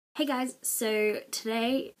Hey guys, so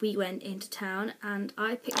today we went into town and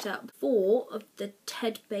I picked up 4 of the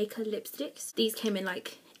Ted Baker lipsticks. These came in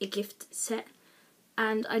like a gift set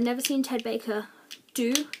and I'd never seen Ted Baker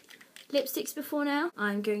do lipsticks before now.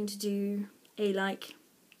 I'm going to do a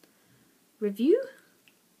review,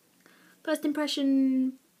 first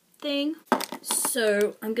impression thing.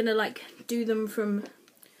 So I'm gonna do them from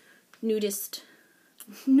nudist,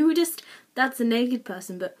 that's a naked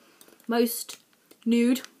person, but most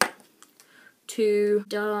nude to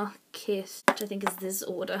darkest, which I think is this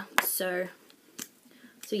order. So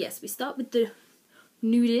yes, we start with the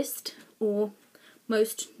nudist or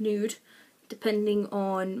most nude, depending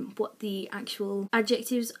on what the actual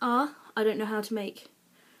adjectives are. I don't know how to make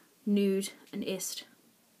nude and ist.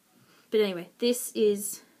 But anyway, this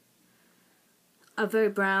is a very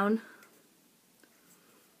brown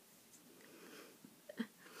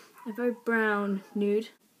nude.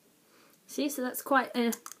 See, so that's quite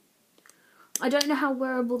a... I don't know how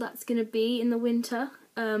wearable that's going to be in the winter.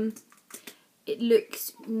 It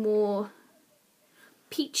looks more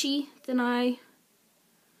peachy than I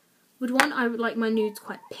would want. I would like my nudes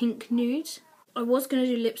quite pink nude. I was going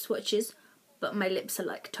to do lip swatches, but my lips are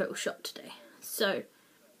like total shot today. So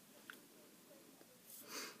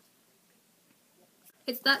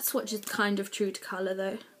that swatch is kind of true to colour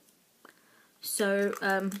though. So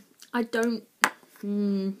I don't...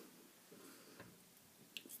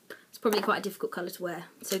 It's probably quite a difficult colour to wear.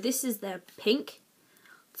 So this is their pink.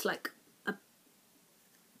 It's like a...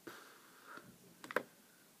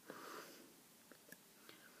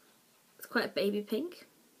 It's quite a baby pink.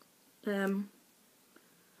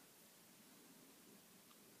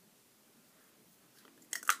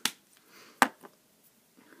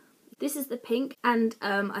 This is the pink, and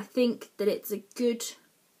I think that it's a good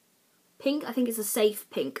pink. I think it's a safe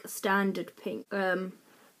pink, a standard pink.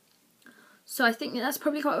 So I think that's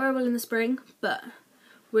probably quite wearable in the spring, but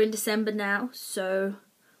we're in December now, so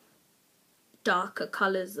darker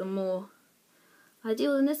colours are more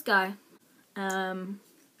ideal than this guy.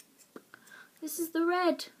 This is the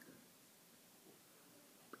red.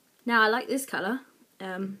 Now I like this colour.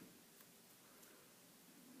 I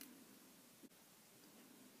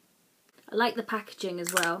like the packaging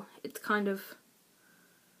as well. It's kind of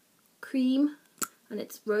cream and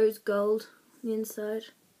it's rose gold on the inside.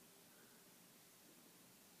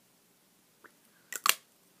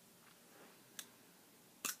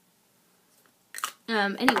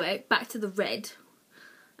 Anyway, back to the red.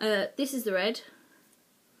 This is the red.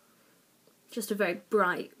 Just a very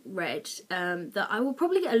bright red that I will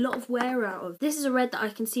probably get a lot of wear out of. This is a red that I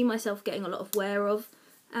can see myself getting a lot of wear of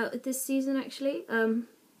out of this season actually.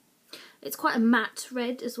 It's quite a matte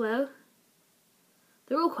red as well.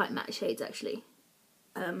 They're all quite matte shades actually.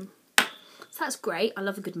 So that's great. I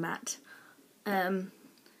love a good matte. So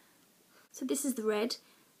this is the red.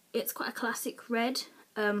 It's quite a classic red.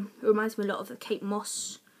 It reminds me a lot of the Kate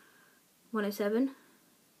Moss 107.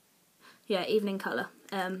 Yeah, evening colour.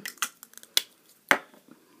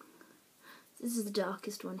 This is the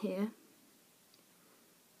darkest one here.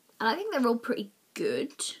 And I think they're all pretty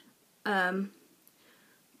good. But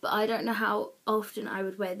I don't know how often I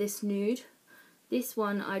would wear this nude. This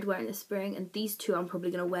one I'd wear in the spring, and these two I'm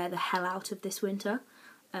probably going to wear the hell out of this winter.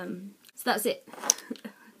 So that's it.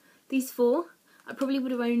 These 4, I probably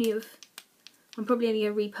would have I'm probably only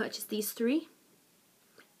going to repurchase these 3.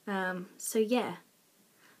 So yeah,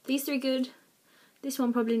 these 3 good. This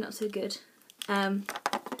one probably not so good.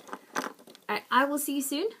 I will see you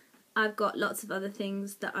soon. I've got lots of other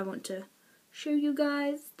things that I want to show you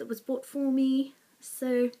guys that was bought for me.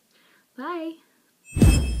 So, bye.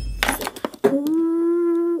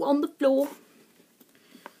 Ooh, on the floor.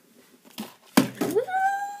 Ooh,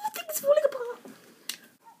 things falling apart.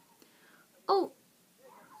 Oh.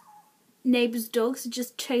 Neighbour's dogs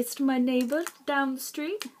just chased my neighbour down the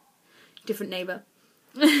street. Different neighbour.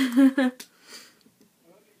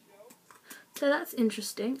 So that's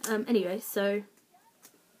interesting. Anyway, so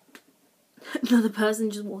another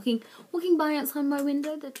person just walking by outside my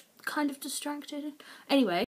window. They're kind of distracted. Anyway.